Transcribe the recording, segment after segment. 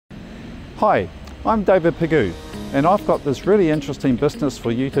Hi, I'm David Pigou, and I've got this really interesting business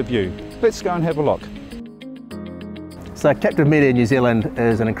for you to view. Let's go and have a look. So Captive Media New Zealand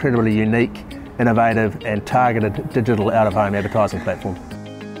is an incredibly unique, innovative and targeted digital out-of-home advertising platform.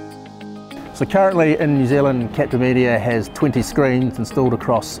 So currently in New Zealand, Captive Media has 20 screens installed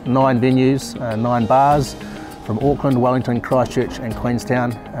across 9 venues, 9 bars from Auckland, Wellington, Christchurch and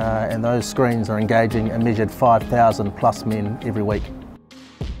Queenstown, and those screens are engaging a measured 5,000 plus men every week.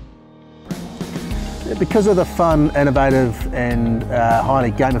 Because of the fun, innovative and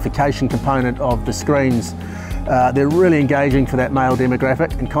highly gamification component of the screens, they're really engaging for that male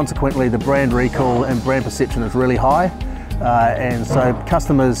demographic, and consequently the brand recall and brand perception is really high. And so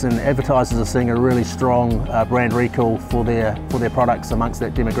customers and advertisers are seeing a really strong brand recall for their products amongst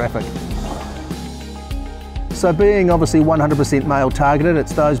that demographic. So being obviously 100% male targeted,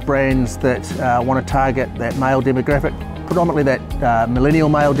 it's those brands that want to target that male demographic, predominantly that millennial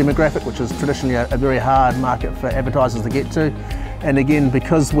male demographic, which is traditionally a very hard market for advertisers to get to. And again,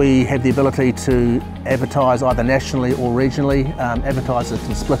 because we have the ability to advertise either nationally or regionally, advertisers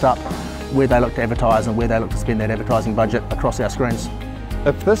can split up where they look to advertise and where they look to spend that advertising budget across our screens.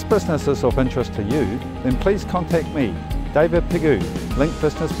 If this business is of interest to you, then please contact me, David Pigou, Link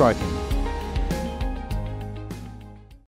Business Broking.